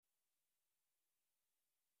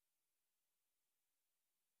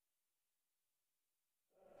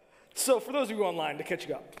So for those of you online, to catch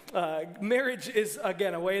you up, marriage is,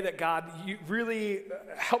 again, a way that God really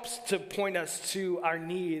helps to point us to our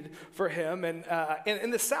need for him. And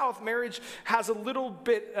in the South, marriage has a little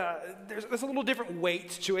bit, there's a little different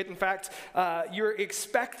weight to it. In fact, you're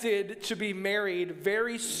expected to be married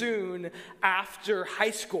very soon after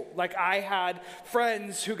high school. Like, I had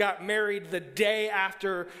friends who got married the day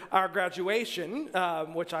after our graduation,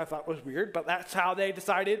 which I thought was weird, but that's how they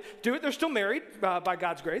decided to do it. They're still married by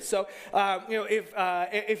God's grace. So,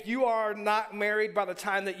 if you are not married by the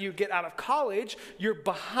time that you get out of college, you're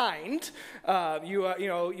behind. You're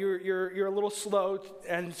a little slow,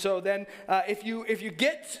 and so then if you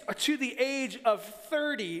get to the age of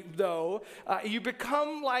 30, though, you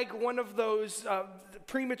become like one of those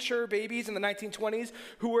premature babies in the 1920s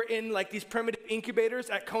who were in like these primitive incubators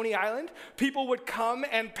at Coney Island. People would come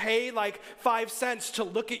and pay like 5 cents to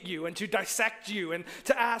look at you and to dissect you and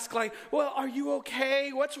to ask like, well, are you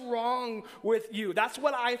okay? What's wrong with you? That's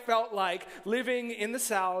what I felt like living in the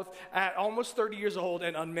South at almost 30 years old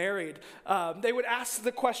and unmarried. They would ask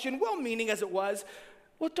the question, well-meaning as it was,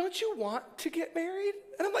 well, don't you want to get married?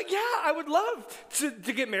 And I'm like, yeah, I would love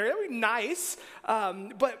to get married. That would be nice.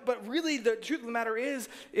 But really, the truth of the matter is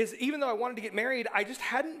even though I wanted to get married, I just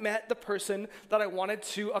hadn't met the person that I wanted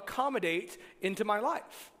to accommodate into my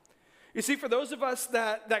life. You see, for those of us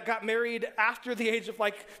that got married after the age of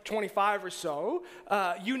like 25 or so,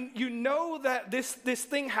 you know that this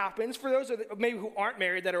thing happens. For those of maybe who aren't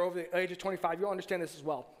married that are over the age of 25, you'll understand this as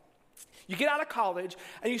well. You get out of college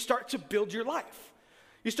and you start to build your life.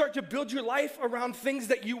 You start to build your life around things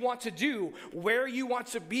that you want to do, where you want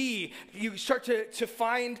to be. You start to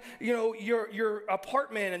find, your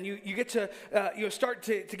apartment, and you get to, start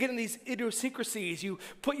to get in these idiosyncrasies. You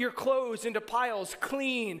put your clothes into piles,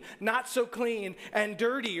 clean, not so clean, and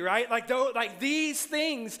dirty, right? Like these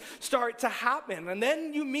things start to happen. And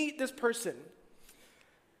then you meet this person.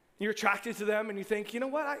 You're attracted to them, and you think, you know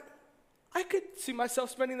what, I could see myself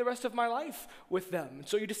spending the rest of my life with them. And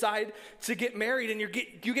so you decide to get married, and you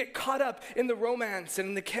get caught up in the romance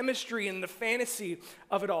and the chemistry and the fantasy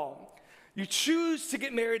of it all. You choose to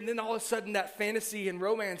get married, and then all of a sudden that fantasy and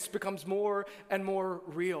romance becomes more and more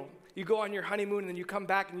real. You go on your honeymoon, and then you come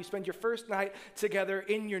back and you spend your first night together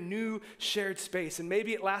in your new shared space. And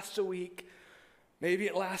maybe it lasts a week, maybe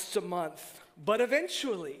it lasts a month, but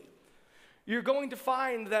eventually you're going to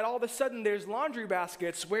find that all of a sudden there's laundry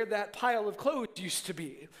baskets where that pile of clothes used to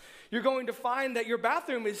be. You're going to find that your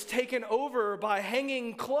bathroom is taken over by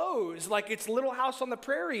hanging clothes, like it's Little House on the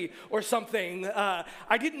Prairie or something.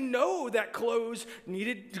 I didn't know that clothes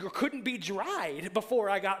needed or couldn't be dried before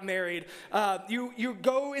I got married. You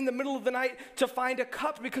go in the middle of the night to find a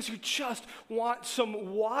cup because you just want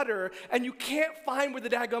some water, and you can't find where the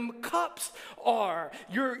daggum cups are.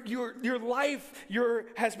 Your life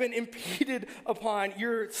has been impeded upon.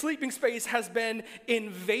 Your sleeping space has been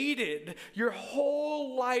invaded. Your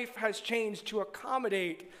whole life has changed to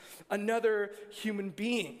accommodate another human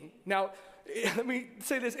being. Now, let me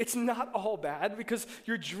say this, it's not all bad, because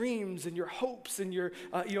your dreams and your hopes and your,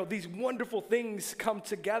 these wonderful things come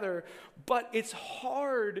together, but it's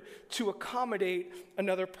hard to accommodate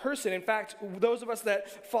another person. In fact, those of us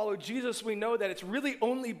that follow Jesus, we know that it's really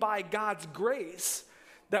only by God's grace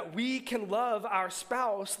that we can love our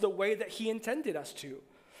spouse the way that he intended us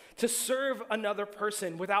to serve another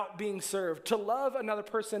person without being served, to love another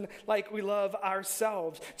person like we love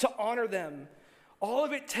ourselves, to honor them. All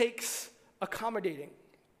of it takes accommodating.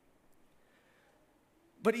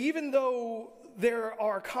 But even though there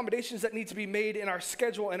are accommodations that need to be made in our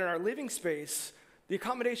schedule and in our living space, the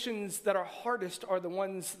accommodations that are hardest are the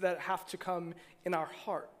ones that have to come in our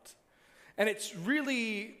heart. And it's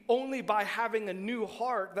really only by having a new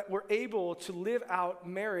heart that we're able to live out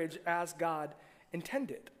marriage as God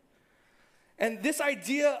intended. And this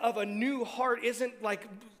idea of a new heart isn't like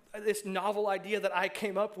this novel idea that I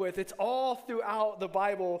came up with. It's all throughout the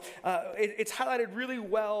Bible. It's highlighted really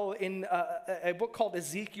well in a book called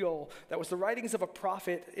Ezekiel that was the writings of a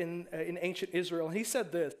prophet in ancient Israel. And he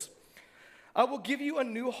said this: I will give you a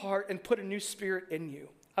new heart and put a new spirit in you.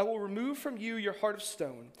 I will remove from you your heart of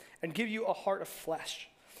stone and give you a heart of flesh.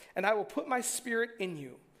 And I will put my spirit in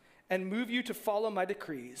you and move you to follow my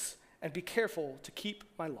decrees and be careful to keep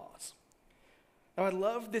my laws. Now, I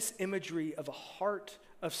love this imagery of a heart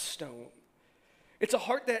of stone. It's a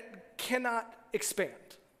heart that cannot expand.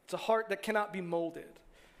 It's a heart that cannot be molded.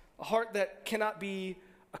 A heart that cannot be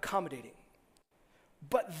accommodating.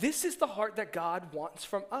 But this is the heart that God wants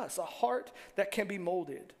from us, a heart that can be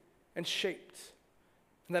molded and shaped,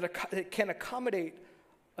 and that it can accommodate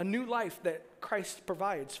a new life that Christ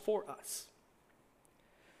provides for us.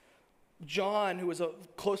 John, who was a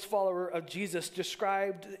close follower of Jesus,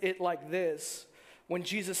 described it like this when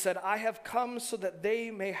Jesus said, "I have come so that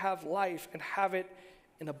they may have life and have it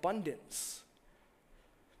in abundance."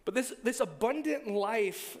 But this abundant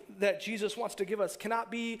life that Jesus wants to give us cannot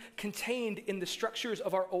be contained in the structures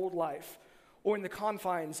of our old life or in the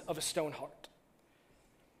confines of a stone heart.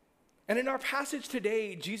 And in our passage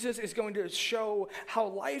today, Jesus is going to show how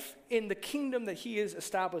life in the kingdom that he is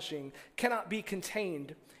establishing cannot be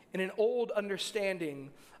contained in an old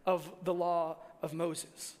understanding of the law of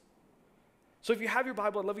Moses. So if you have your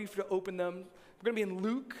Bible, I'd love you to open them. We're going to be in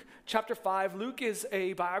Luke chapter 5. Luke is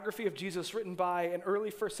a biography of Jesus written by an early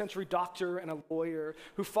first century doctor and a lawyer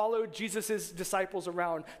who followed Jesus' disciples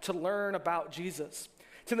around to learn about Jesus.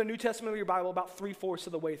 It's in the New Testament of your Bible about 3/4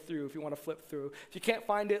 of the way through if you want to flip through. If you can't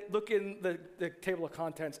find it, look in the table of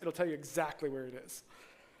contents. It'll tell you exactly where it is.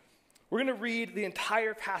 We're going to read the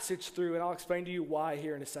entire passage through, and I'll explain to you why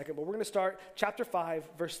here in a second. But we're going to start chapter 5,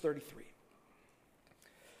 verse 33.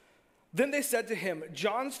 Then they said to him,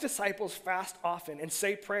 "John's disciples fast often and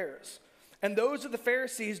say prayers, and those of the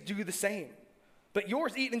Pharisees do the same. But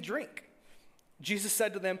yours eat and drink." Jesus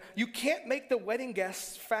said to them, "You can't make the wedding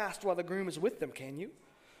guests fast while the groom is with them, can you?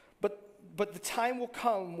 But the time will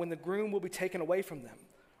come when the groom will be taken away from them.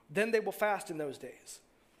 Then they will fast in those days."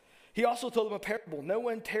 He also told them a parable. "No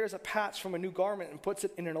one tears a patch from a new garment and puts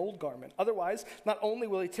it in an old garment. Otherwise, not only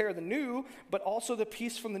will he tear the new, but also the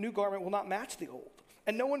piece from the new garment will not match the old.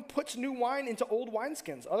 And no one puts new wine into old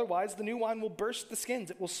wineskins. Otherwise, the new wine will burst the skins.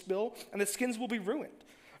 It will spill, and the skins will be ruined.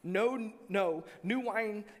 No, new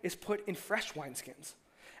wine is put in fresh wineskins.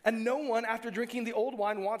 And no one, after drinking the old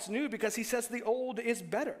wine, wants new because he says the old is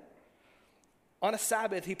better." On a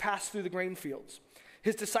Sabbath, he passed through the grain fields.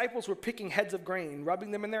 His disciples were picking heads of grain, rubbing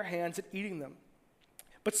them in their hands and eating them.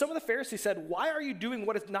 But some of the Pharisees said, "Why are you doing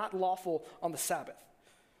what is not lawful on the Sabbath?"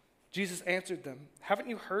 Jesus answered them, "Haven't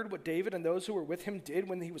you heard what David and those who were with him did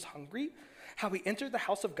when he was hungry? How he entered the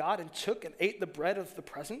house of God and took and ate the bread of the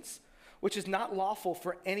presence, which is not lawful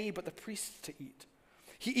for any but the priests to eat.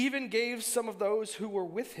 He even gave some of those who were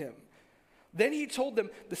with him. Then he told them,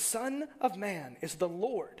 'The Son of Man is the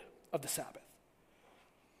Lord of the Sabbath.'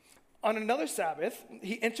 On another Sabbath,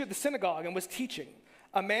 he entered the synagogue and was teaching.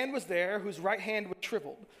 A man was there whose right hand was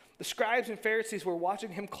shriveled. The scribes and Pharisees were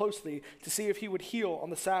watching him closely to see if he would heal on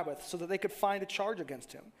the Sabbath so that they could find a charge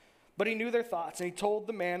against him. But he knew their thoughts, and he told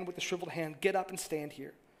the man with the shriveled hand, 'Get up and stand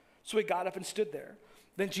here.' So he got up and stood there.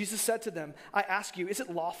 Then Jesus said to them, 'I ask you, is it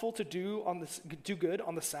lawful to do good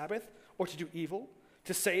on the Sabbath or to do evil,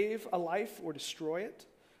 to save a life or destroy it?'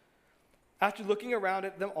 After looking around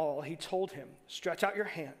at them all, he told him, 'Stretch out your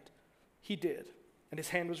hand.' He did, and his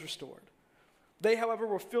hand was restored. They, however,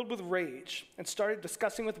 were filled with rage and started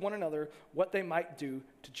discussing with one another what they might do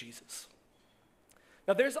to Jesus."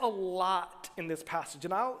 Now, there's a lot in this passage,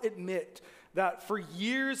 and I'll admit that for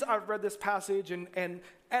years I've read this passage and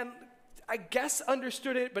I guess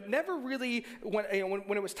understood it, but never really, when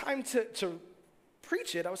it was time to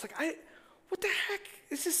preach it, I was like, what the heck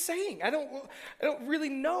is this saying? I don't really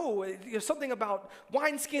know. Something about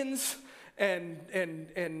wineskins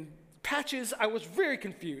and patches. I was very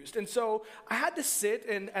confused. And so I had to sit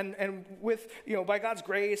and with, by God's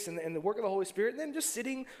grace and the work of the Holy Spirit, and then just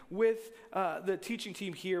sitting with the teaching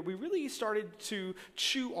team here, we really started to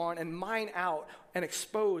chew on and mine out and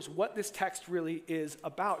expose what this text really is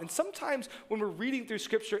about. And sometimes when we're reading through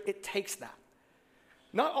Scripture, it takes that.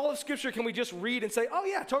 Not all of Scripture can we just read and say, "Oh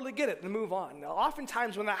yeah, totally get it," and move on. Now,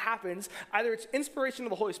 oftentimes when that happens, either it's inspiration of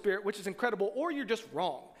the Holy Spirit, which is incredible, or you're just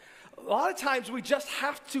wrong. A lot of times we just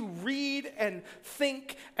have to read and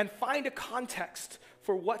think and find a context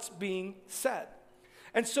for what's being said.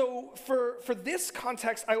 And so for this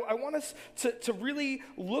context, I want us to really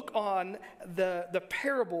look on the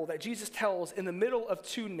parable that Jesus tells in the middle of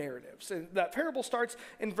two narratives. And that parable starts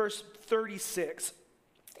in verse 36.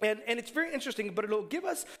 And it's very interesting, but it'll give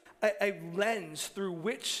us a lens through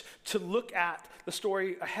which to look at the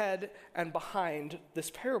story ahead and behind this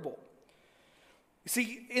parable. You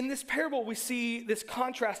see, in this parable, we see this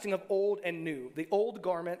contrasting of old and new, the old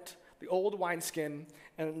garment, the old wineskin,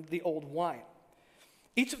 and the old wine.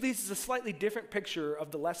 Each of these is a slightly different picture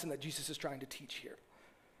of the lesson that Jesus is trying to teach here.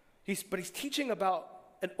 But he's teaching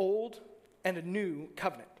about an old and a new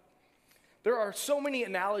covenant. There are so many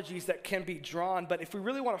analogies that can be drawn, but if we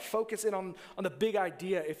really want to focus in on the big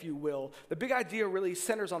idea, if you will, the big idea really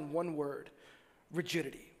centers on one word: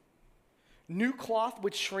 rigidity. New cloth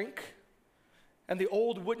would shrink, and the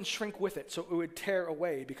old wouldn't shrink with it, so it would tear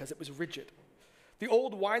away because it was rigid. The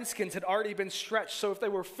old wineskins had already been stretched, so if they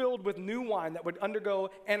were filled with new wine that would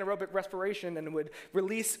undergo anaerobic respiration and would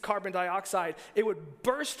release carbon dioxide, it would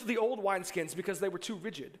burst the old wineskins because they were too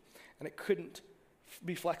rigid and it couldn't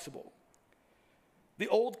be flexible. The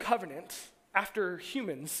old covenant, after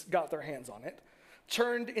humans got their hands on it,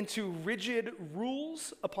 turned into rigid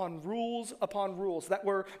rules upon rules upon rules that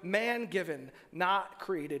were man-given, not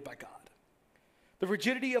created by God. The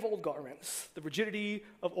rigidity of old garments, the rigidity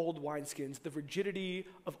of old wineskins, the rigidity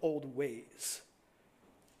of old ways.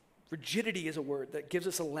 Rigidity is a word that gives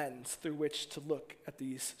us a lens through which to look at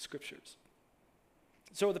these scriptures.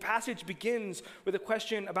 So the passage begins with a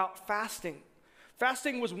question about fasting.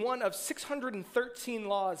 Fasting was one of 613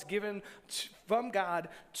 laws given from God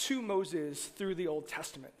to Moses through the Old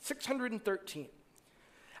Testament. 613.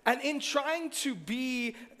 And in trying to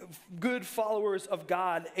be good followers of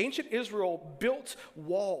God, ancient Israel built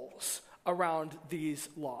walls around these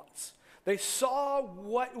laws. They saw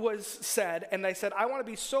what was said, and they said, I want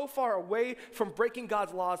to be so far away from breaking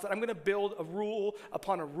God's laws that I'm going to build a rule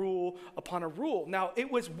upon a rule upon a rule. Now,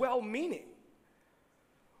 it was well-meaning.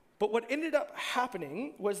 But what ended up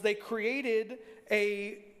happening was they created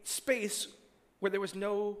a space where there was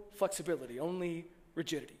no flexibility, only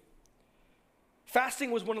rigidity.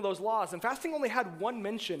 Fasting was one of those laws, and fasting only had one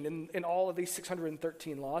mention in all of these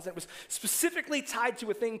 613 laws. It was specifically tied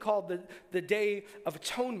to a thing called the Day of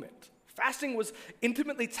Atonement. Fasting was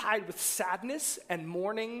intimately tied with sadness and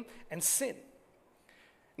mourning and sin.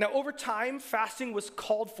 Now, over time, fasting was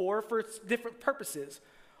called for different purposes.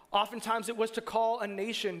 Oftentimes, it was to call a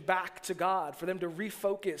nation back to God, for them to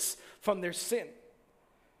refocus from their sin.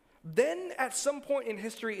 Then, at some point in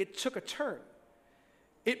history, it took a turn.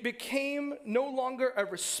 It became no longer a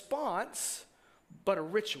response, but a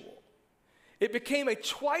ritual. It became a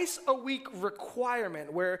twice-a-week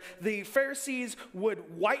requirement where the Pharisees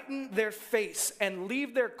would whiten their face and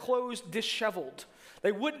leave their clothes disheveled.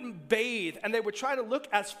 They wouldn't bathe, and they would try to look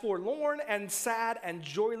as forlorn and sad and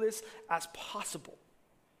joyless as possible.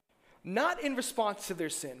 Not in response to their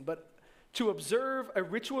sin, but to observe a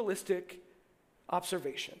ritualistic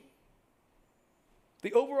observation.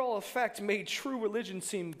 The overall effect made true religion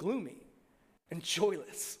seem gloomy and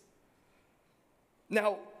joyless.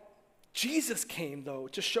 Now, Jesus came, though,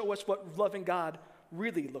 to show us what loving God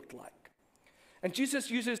really looked like. And Jesus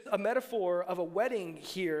uses a metaphor of a wedding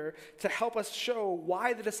here to help us show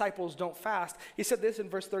why the disciples don't fast. He said this in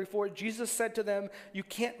verse 34, Jesus said to them, you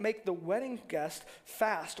can't make the wedding guest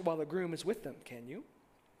fast while the groom is with them, can you?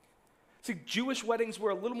 See, Jewish weddings were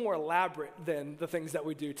a little more elaborate than the things that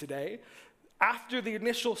we do today. After the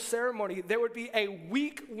initial ceremony, there would be a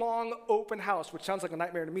week-long open house, which sounds like a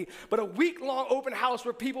nightmare to me, but a week-long open house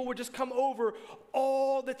where people would just come over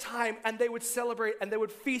all the time, and they would celebrate, and they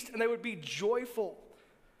would feast, and they would be joyful.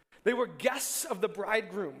 They were guests of the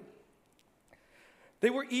bridegroom.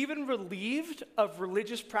 They were even relieved of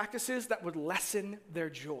religious practices that would lessen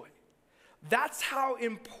their joy. That's how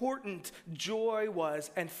important joy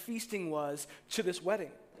was and feasting was to this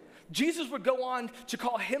wedding. Jesus would go on to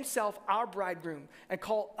call himself our bridegroom and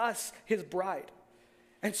call us his bride.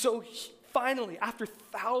 And so finally, after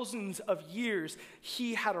thousands of years,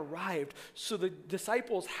 he had arrived. So the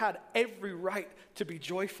disciples had every right to be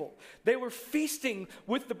joyful. They were feasting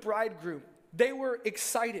with the bridegroom. They were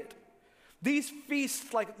excited. These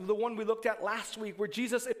feasts, like the one we looked at last week, where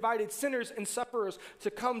Jesus invited sinners and sufferers to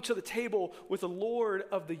come to the table with the Lord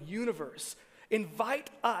of the universe, invite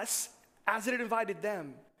us, as it invited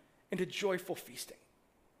them, into joyful feasting.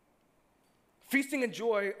 Feasting and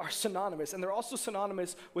joy are synonymous, and they're also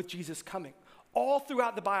synonymous with Jesus coming. All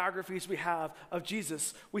throughout the biographies we have of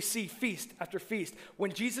Jesus, we see feast after feast.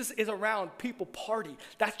 When Jesus is around, people party.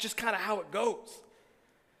 That's just kind of how it goes.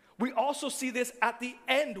 We also see this at the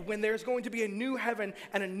end when there's going to be a new heaven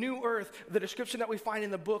and a new earth, the description that we find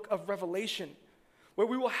in the book of Revelation, where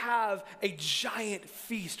we will have a giant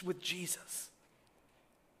feast with Jesus.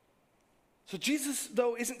 So Jesus,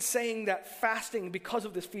 though, isn't saying that fasting because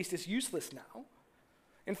of this feast is useless now.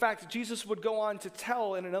 In fact, Jesus would go on to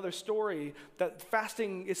tell in another story that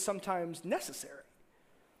fasting is sometimes necessary.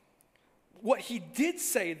 What he did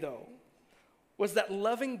say, though, was that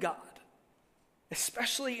loving God,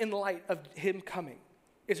 especially in light of him coming,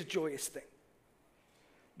 is a joyous thing.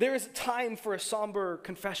 There is time for a somber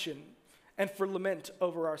confession and for lament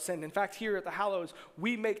over our sin. In fact, here at the Hallows,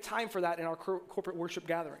 we make time for that in our corporate worship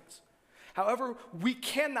gatherings. However, we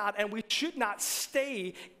cannot and we should not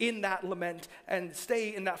stay in that lament and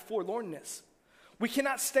stay in that forlornness. We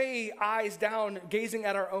cannot stay eyes down gazing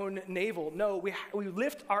at our own navel. No, we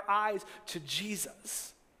lift our eyes to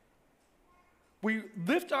Jesus. We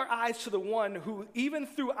lift our eyes to the one who, even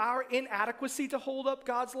through our inadequacy to hold up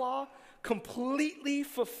God's law, completely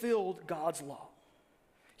fulfilled God's law.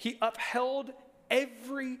 He upheld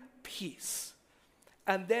every piece.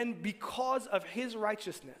 And then because of his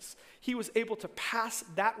righteousness, he was able to pass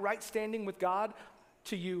that right standing with God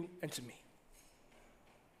to you and to me.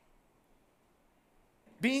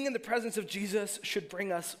 Being in the presence of Jesus should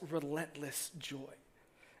bring us relentless joy.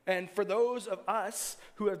 And for those of us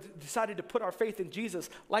who have decided to put our faith in Jesus,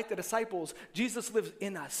 like the disciples, Jesus lives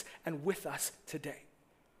in us and with us today.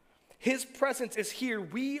 His presence is here.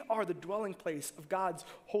 We are the dwelling place of God's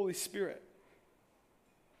Holy Spirit.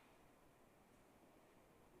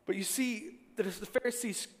 But you see, the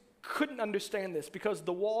Pharisees couldn't understand this because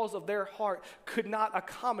the walls of their heart could not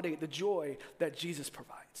accommodate the joy that Jesus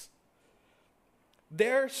provides.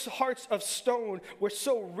 Their hearts of stone were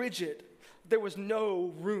so rigid, there was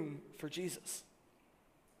no room for Jesus.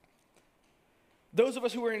 Those of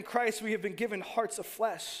us who are in Christ, we have been given hearts of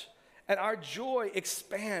flesh, and our joy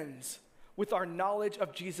expands with our knowledge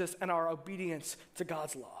of Jesus and our obedience to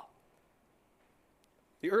God's law.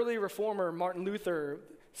 The early reformer Martin Luther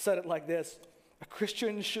said it like this: a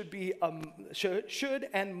Christian should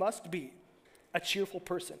and must be a cheerful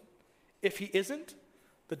person. If he isn't,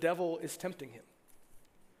 the devil is tempting him.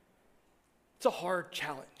 It's a hard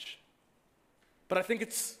challenge, but I think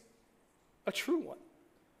it's a true one.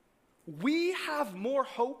 We have more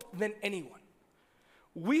hope than anyone.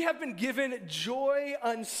 We have been given joy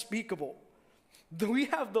unspeakable. We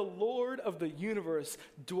have the Lord of the universe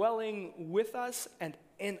dwelling with us and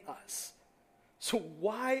in us. So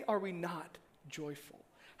why are we not joyful?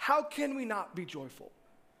 How can we not be joyful?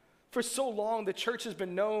 For so long, the church has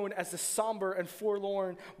been known as the somber and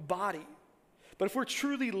forlorn body. But if we're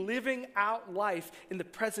truly living out life in the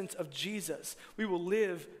presence of Jesus, we will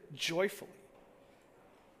live joyfully.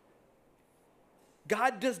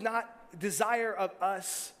 God does not desire of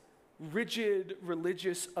us rigid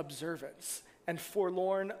religious observance and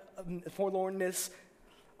forlornness,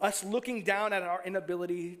 us looking down at our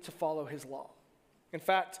inability to follow his law. In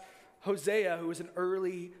fact, Hosea, who was an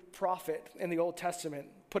early prophet in the Old Testament,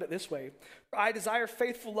 put it this way: I desire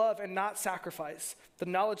faithful love and not sacrifice, the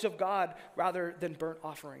knowledge of God rather than burnt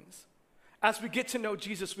offerings. As we get to know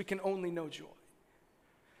Jesus, we can only know joy.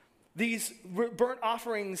 These burnt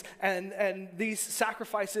offerings and these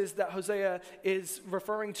sacrifices that Hosea is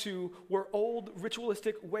referring to were old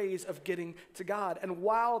ritualistic ways of getting to God. And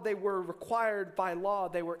while they were required by law,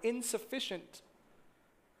 they were insufficient.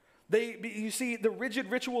 You see, the rigid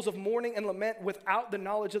rituals of mourning and lament without the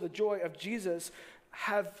knowledge of the joy of Jesus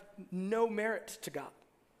have no merit to God.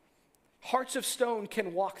 Hearts of stone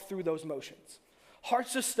can walk through those motions.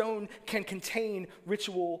 Hearts of stone can contain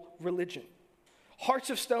ritual religion.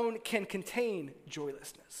 Hearts of stone can contain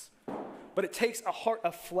joylessness. But it takes a heart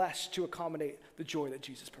of flesh to accommodate the joy that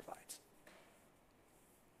Jesus provides.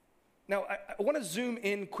 Now, I want to zoom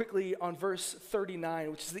in quickly on verse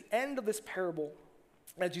 39, which is the end of this parable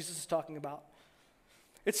that Jesus is talking about.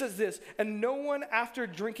 It says this: and no one after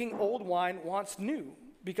drinking old wine wants new,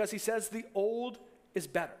 because he says the old is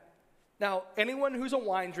better. Now, anyone who's a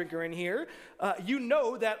wine drinker in here, you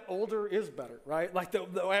know that older is better, right? Like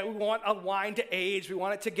we want a wine to age, we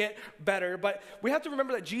want it to get better, but we have to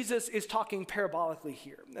remember that Jesus is talking parabolically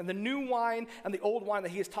here. And the new wine and the old wine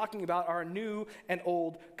that he is talking about are a new and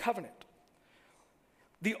old covenant.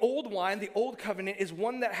 The old wine, the old covenant, is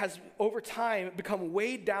one that has over time become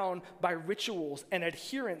weighed down by rituals and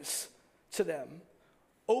adherence to them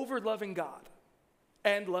over loving God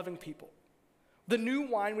and loving people. The new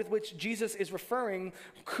wine with which Jesus is referring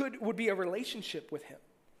would be a relationship with him.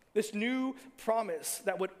 This new promise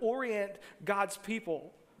that would orient God's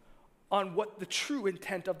people on what the true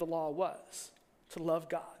intent of the law was: to love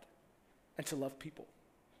God and to love people.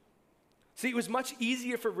 See, it was much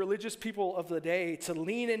easier for religious people of the day to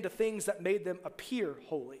lean into things that made them appear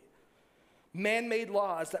holy. Man-made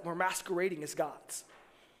laws that were masquerading as gods.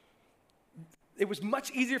 It was much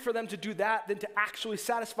easier for them to do that than to actually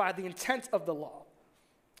satisfy the intent of the law.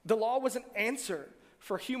 The law was an answer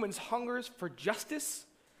for humans' hungers for justice,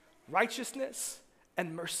 righteousness,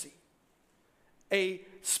 and mercy. A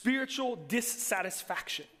spiritual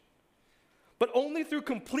dissatisfaction. But only through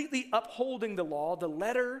completely upholding the law, the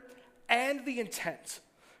letter and the intent,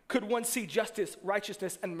 could one see justice,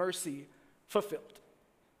 righteousness, and mercy fulfilled.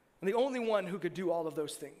 And the only one who could do all of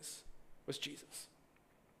those things was Jesus.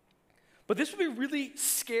 But this would be really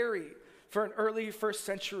scary for an early first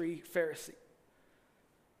century Pharisee.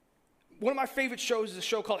 One of my favorite shows is a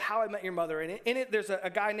show called How I Met Your Mother. And in it, there's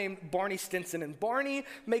a guy named Barney Stinson. And Barney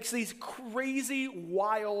makes these crazy,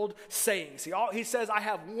 wild sayings. He says, I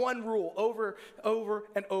have one rule over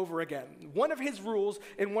and over again. One of his rules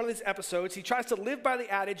in one of these episodes, he tries to live by the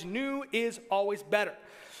adage, new is always better.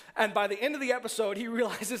 And by the end of the episode, he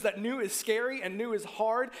realizes that new is scary and new is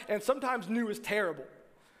hard and sometimes new is terrible.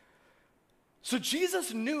 So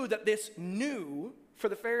Jesus knew that this new for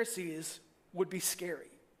the Pharisees would be scary.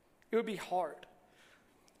 It would be hard.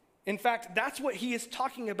 In fact, that's what he is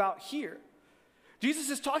talking about here. Jesus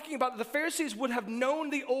is talking about that the Pharisees would have known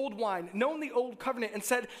the old wine, known the old covenant, and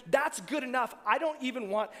said, that's good enough. I don't even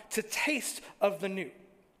want to taste of the new.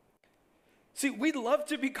 See, we love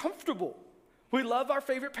to be comfortable. We love our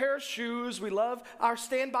favorite pair of shoes. We love our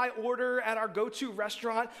standby order at our go-to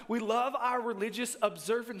restaurant. We love our religious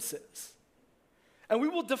observances. And we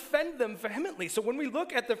will defend them vehemently. So when we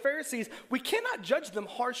look at the Pharisees, we cannot judge them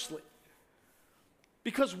harshly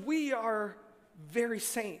because we are the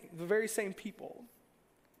very same people.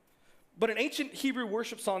 But an ancient Hebrew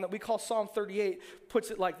worship song that we call Psalm 38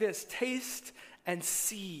 puts it like this: taste and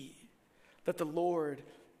see that the Lord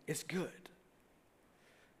is good.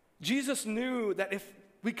 Jesus knew that if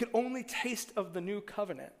we could only taste of the new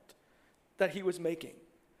covenant that he was making,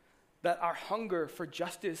 that our hunger for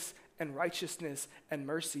justice and righteousness and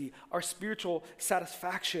mercy, our spiritual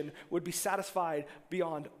satisfaction would be satisfied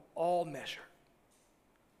beyond all measure.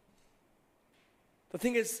 The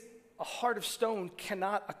thing is, a heart of stone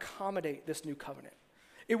cannot accommodate this new covenant.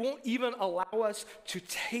 It won't even allow us to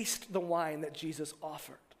taste the wine that Jesus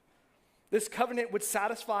offered. This covenant would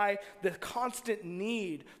satisfy the constant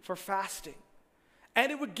need for fasting,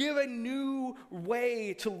 and it would give a new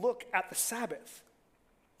way to look at the Sabbath.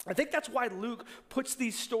 I think that's why Luke puts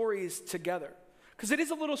these stories together, because it is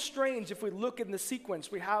a little strange if we look in the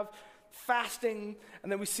sequence. We have fasting,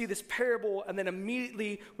 and then we see this parable, and then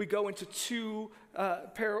immediately we go into two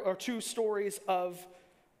stories of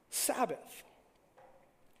Sabbath.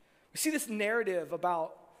 We see this narrative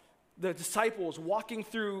about the disciples walking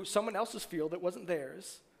through someone else's field that wasn't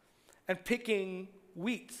theirs and picking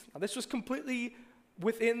wheat. Now, this was completely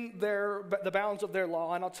within the bounds of their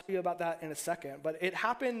law, and I'll tell you about that in a second, but it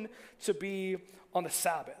happened to be on the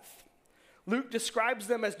Sabbath. Luke describes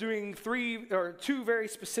them as doing two very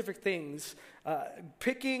specific things: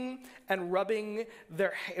 picking and rubbing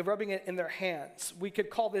it in their hands. We could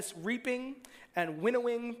call this reaping and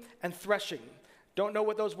winnowing and threshing. Don't know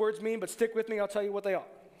what those words mean, but stick with me, I'll tell you what they are.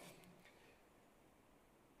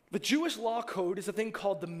 The Jewish law code is a thing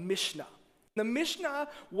called the Mishnah. The Mishnah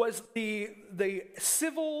was the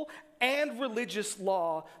civil and religious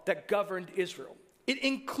law that governed Israel. It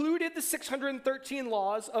included the 613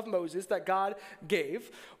 laws of Moses that God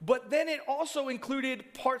gave, but then it also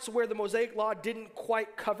included parts where the Mosaic law didn't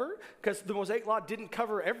quite cover, because the Mosaic law didn't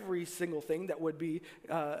cover every single thing that would be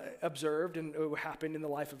observed and would happen in the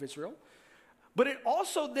life of Israel. But it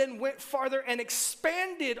also then went farther and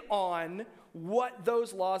expanded on what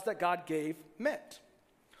those laws that God gave meant.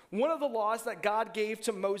 One of the laws that God gave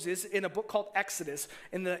to Moses in a book called Exodus,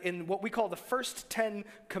 in what we call the first 10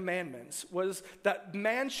 commandments, was that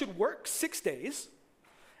man should work 6 days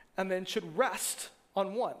and then should rest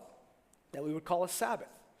on one, that we would call a Sabbath.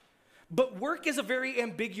 But work is a very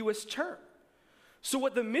ambiguous term. So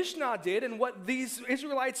what the Mishnah did, and what these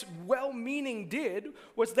Israelites well-meaning did,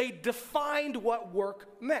 was they defined what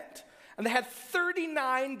work meant. And they had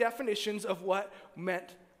 39 definitions of what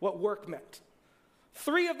work meant.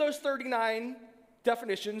 3 of those 39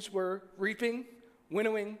 definitions were reaping,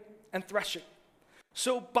 winnowing, and threshing.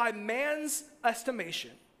 So by man's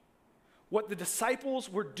estimation, what the disciples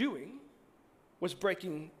were doing was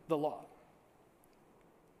breaking the law.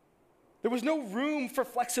 There was no room for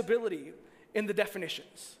flexibility in the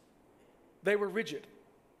definitions. They were rigid.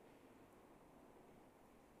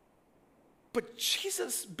 But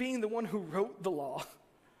Jesus, being the one who wrote the law,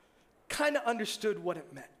 kind of understood what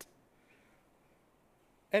it meant.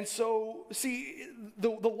 And so, see, the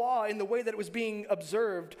law, in the way that it was being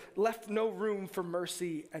observed, left no room for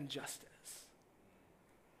mercy and justice.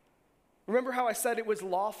 Remember how I said it was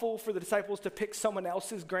lawful for the disciples to pick someone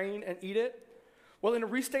else's grain and eat it? Well, in a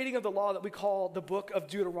restating of the law that we call the book of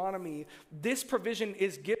Deuteronomy, this provision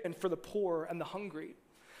is given for the poor and the hungry.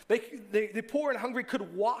 The poor and hungry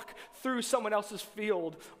could walk through someone else's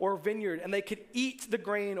field or vineyard, and they could eat the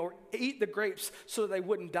grain or eat the grapes so that they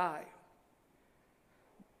wouldn't die.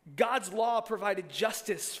 God's law provided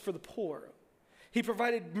justice for the poor. He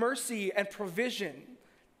provided mercy and provision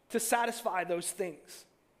to satisfy those things.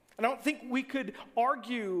 And I don't think we could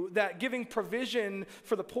argue that giving provision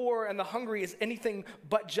for the poor and the hungry is anything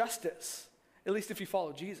but justice, at least if you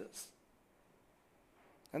follow Jesus.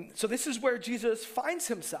 And so this is where Jesus finds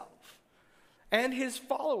himself and his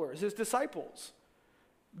followers, his disciples.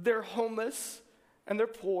 They're homeless and they're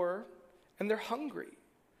poor and they're hungry.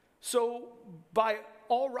 So by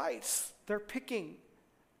all rights, they're picking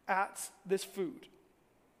at this food.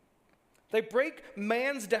 They break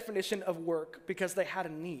man's definition of work because they had a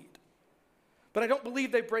need. But I don't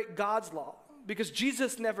believe they break God's law because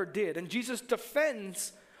Jesus never did. And Jesus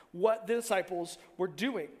defends what the disciples were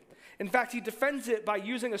doing. In fact, he defends it by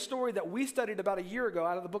using a story that we studied about a year ago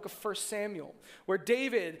out of the book of 1 Samuel, where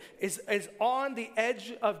David is on the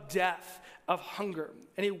edge of death, of hunger.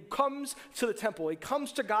 And he comes to the temple. He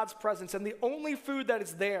comes to God's presence. And the only food that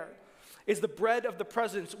is there is the bread of the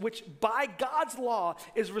presence, which by God's law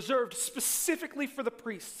is reserved specifically for the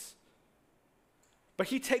priests. But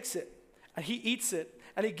he takes it, and he eats it,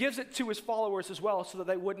 and he gives it to his followers as well so that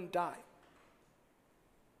they wouldn't die.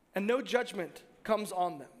 And no judgment comes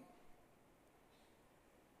on them.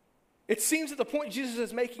 It seems that the point Jesus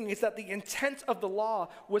is making is that the intent of the law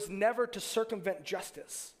was never to circumvent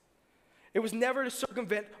justice. It was never to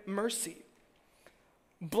circumvent mercy.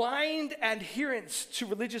 Blind adherence to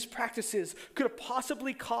religious practices could have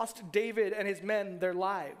possibly cost David and his men their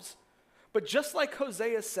lives. But just like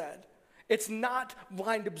Hosea said, it's not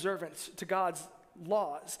blind observance to God's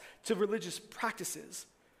laws, to religious practices,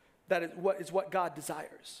 that is what God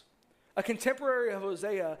desires. A contemporary of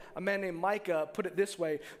Hosea, a man named Micah, put it this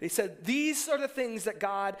way. They said, these are the things that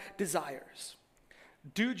God desires.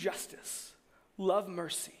 Do justice, love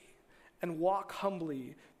mercy, and walk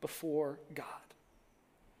humbly before God.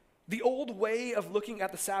 The old way of looking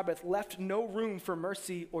at the Sabbath left no room for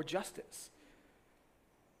mercy or justice.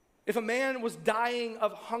 If a man was dying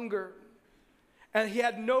of hunger and he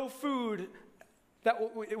had no food that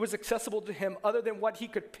was accessible to him other than what he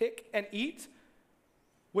could pick and eat,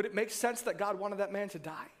 would it make sense that God wanted that man to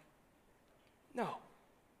die? No.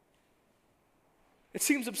 It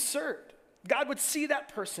seems absurd. God would see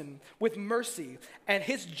that person with mercy, and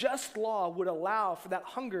his just law would allow for that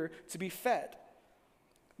hunger to be fed.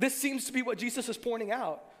 This seems to be what Jesus is pointing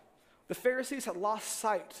out. The Pharisees had lost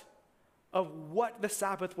sight of what the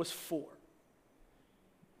Sabbath was for,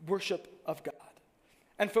 worship of God,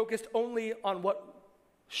 and focused only on what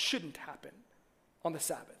shouldn't happen on the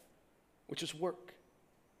Sabbath, which is work.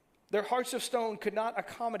 Their hearts of stone could not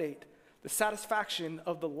accommodate the satisfaction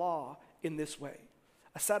of the law in this way,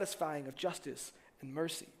 a satisfying of justice and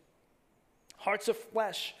mercy. Hearts of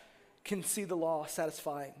flesh can see the law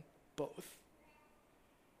satisfying both.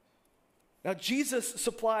 Now, Jesus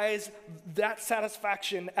supplies that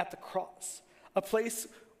satisfaction at the cross, a place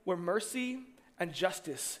where mercy and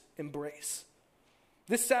justice embrace.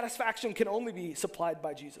 This satisfaction can only be supplied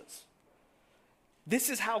by Jesus. This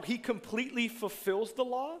is how he completely fulfills the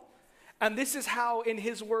law, and this is how, in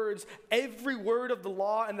his words, every word of the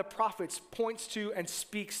law and the prophets points to and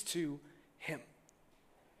speaks to him.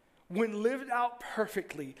 When lived out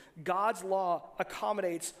perfectly, God's law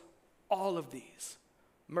accommodates all of these: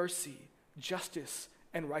 mercy, justice,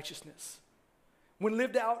 and righteousness. When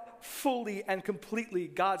lived out fully and completely,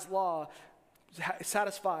 God's law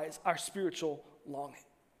satisfies our spiritual longing.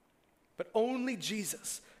 But only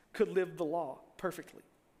Jesus could live the law perfectly.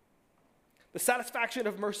 The satisfaction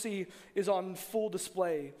of mercy is on full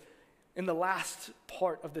display in the last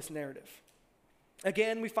part of this narrative.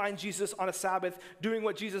 Again, we find Jesus on a Sabbath doing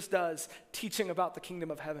what Jesus does, teaching about the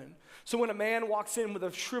kingdom of heaven. So when a man walks in with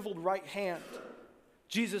a shriveled right hand,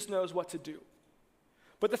 Jesus knows what to do.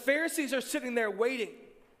 But the Pharisees are sitting there waiting.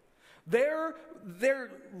 Their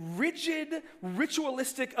rigid,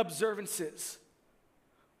 ritualistic observances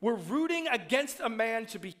were rooting against a man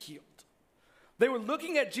to be healed. They were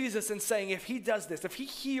looking at Jesus and saying, if he does this, if he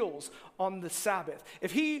heals on the Sabbath,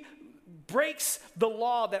 if he breaks the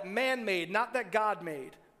law that man made, not that God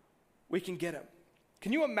made, we can get him.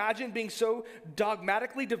 Can you imagine being so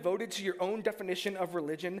dogmatically devoted to your own definition of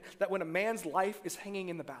religion that when a man's life is hanging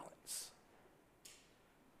in the balance,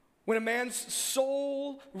 when a man's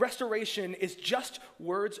soul restoration is just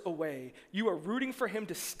words away, you are rooting for him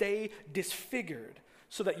to stay disfigured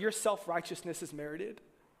so that your self-righteousness is merited?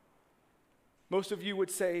 Most of you would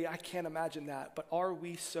say, I can't imagine that, but are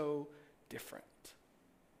we so different?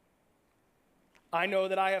 I know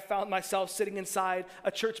that I have found myself sitting inside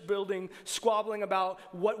a church building squabbling about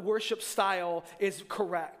what worship style is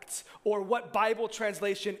correct or what Bible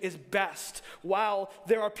translation is best, while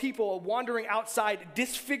there are people wandering outside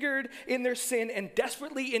disfigured in their sin and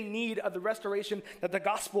desperately in need of the restoration that the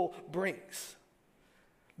gospel brings.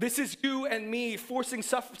 This is you and me forcing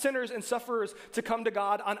sinners and sufferers to come to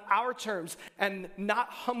God on our terms and not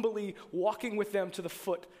humbly walking with them to the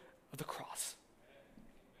foot of the cross.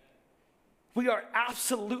 We are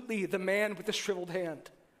absolutely the man with the shriveled hand.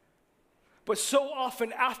 But so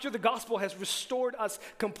often, after the gospel has restored us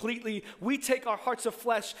completely, we take our hearts of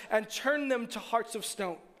flesh and turn them to hearts of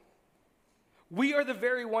stone. We are the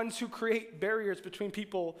very ones who create barriers between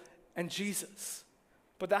people and Jesus.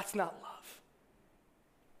 But that's not love.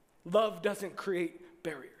 Love doesn't create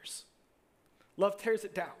barriers. Love tears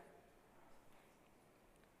it down.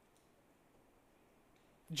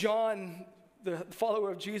 John, the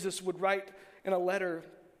follower of Jesus, would write in a letter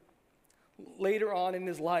later on in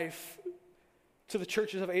his life to the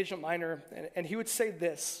churches of Asia Minor, and he would say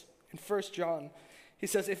this in 1 John. He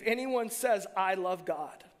says, if anyone says, I love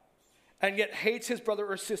God, and yet hates his brother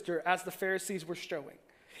or sister, as the Pharisees were showing,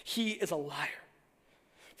 he is a liar.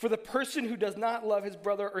 For the person who does not love his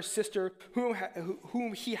brother or sister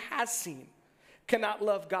whom he has seen cannot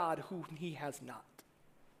love God whom he has not.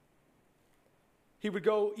 He would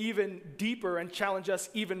go even deeper and challenge us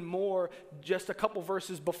even more just a couple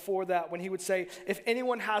verses before that when he would say, if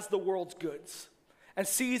anyone has the world's goods and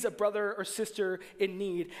sees a brother or sister in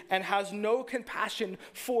need and has no compassion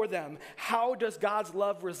for them, how does God's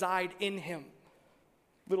love reside in him?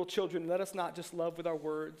 Little children, let us not just love with our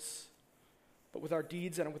words, but with our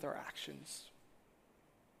deeds and with our actions.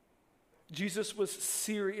 Jesus was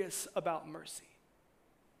serious about mercy.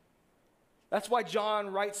 That's why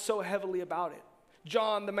John writes so heavily about it.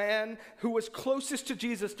 John, the man who was closest to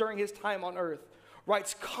Jesus during his time on earth,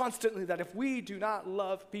 writes constantly that if we do not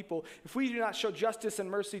love people, if we do not show justice and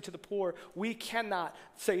mercy to the poor, we cannot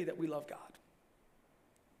say that we love God.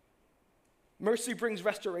 Mercy brings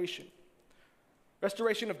restoration.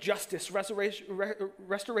 Restoration of justice,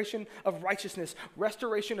 restoration of righteousness,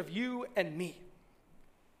 restoration of you and me.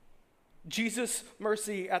 Jesus'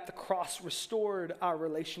 mercy at the cross restored our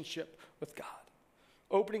relationship with God,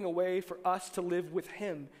 opening a way for us to live with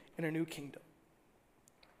him in a new kingdom.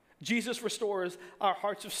 Jesus restores our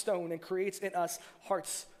hearts of stone and creates in us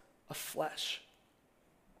hearts of flesh.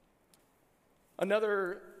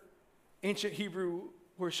 Another ancient Hebrew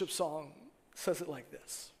worship song says it like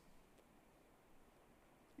this.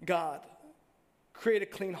 God, create a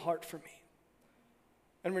clean heart for me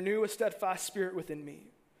and renew a steadfast spirit within me.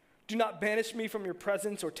 Do not banish me from your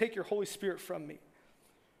presence or take your Holy Spirit from me.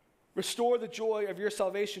 Restore the joy of your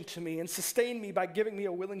salvation to me and sustain me by giving me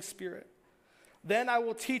a willing spirit. Then I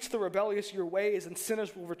will teach the rebellious your ways and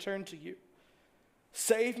sinners will return to you.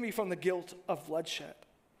 Save me from the guilt of bloodshed.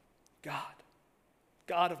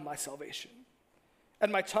 God of my salvation.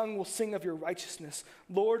 And my tongue will sing of your righteousness.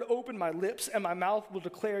 Lord, open my lips, and my mouth will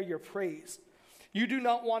declare your praise. You do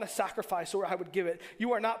not want a sacrifice, or I would give it.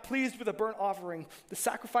 You are not pleased with a burnt offering. The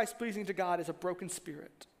sacrifice pleasing to God is a broken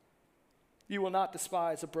spirit. You will not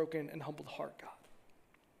despise a broken and humbled heart, God.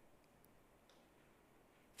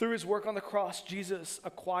 Through his work on the cross, Jesus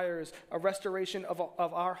acquires a restoration of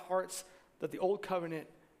our hearts that the old covenant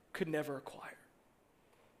could never acquire.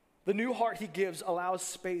 The new heart he gives allows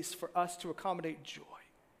space for us to accommodate joy,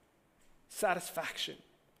 satisfaction,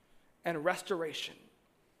 and restoration.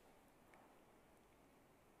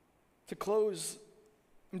 To close,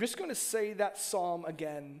 I'm just going to say that psalm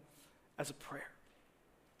again as a prayer.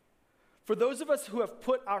 For those of us who have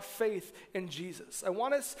put our faith in Jesus, I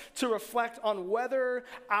want us to reflect on whether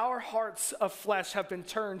our hearts of flesh have been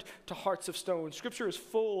turned to hearts of stone. Scripture is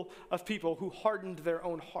full of people who hardened their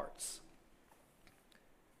own hearts.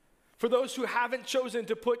 For those who haven't chosen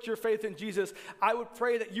to put your faith in Jesus, I would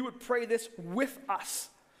pray that you would pray this with us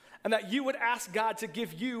and that you would ask God to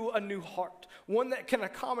give you a new heart, one that can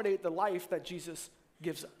accommodate the life that Jesus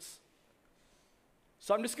gives us.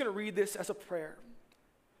 So I'm just going to read this as a prayer.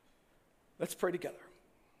 Let's pray together.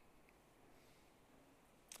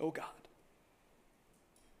 Oh God,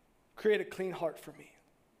 create a clean heart for me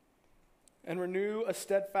and renew a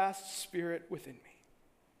steadfast spirit within me.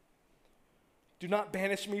 Do not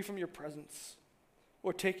banish me from your presence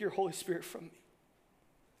or take your Holy Spirit from me.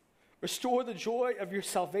 Restore the joy of your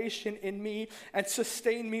salvation in me and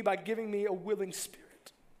sustain me by giving me a willing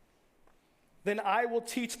spirit. Then I will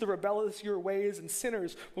teach the rebellious your ways and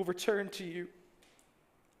sinners will return to you.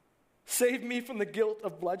 Save me from the guilt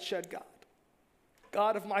of bloodshed,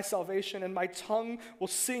 God of my salvation, and my tongue will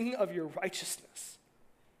sing of your righteousness.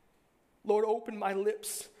 Lord, open my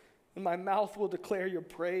lips and my mouth will declare your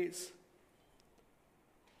praise.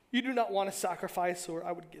 You do not want a sacrifice, or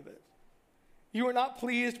I would give it. You are not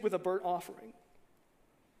pleased with a burnt offering.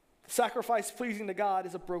 The sacrifice pleasing to God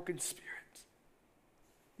is a broken spirit.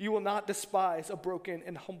 You will not despise a broken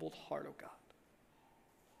and humbled heart, O God.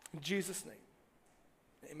 In Jesus' name,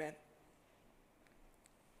 amen.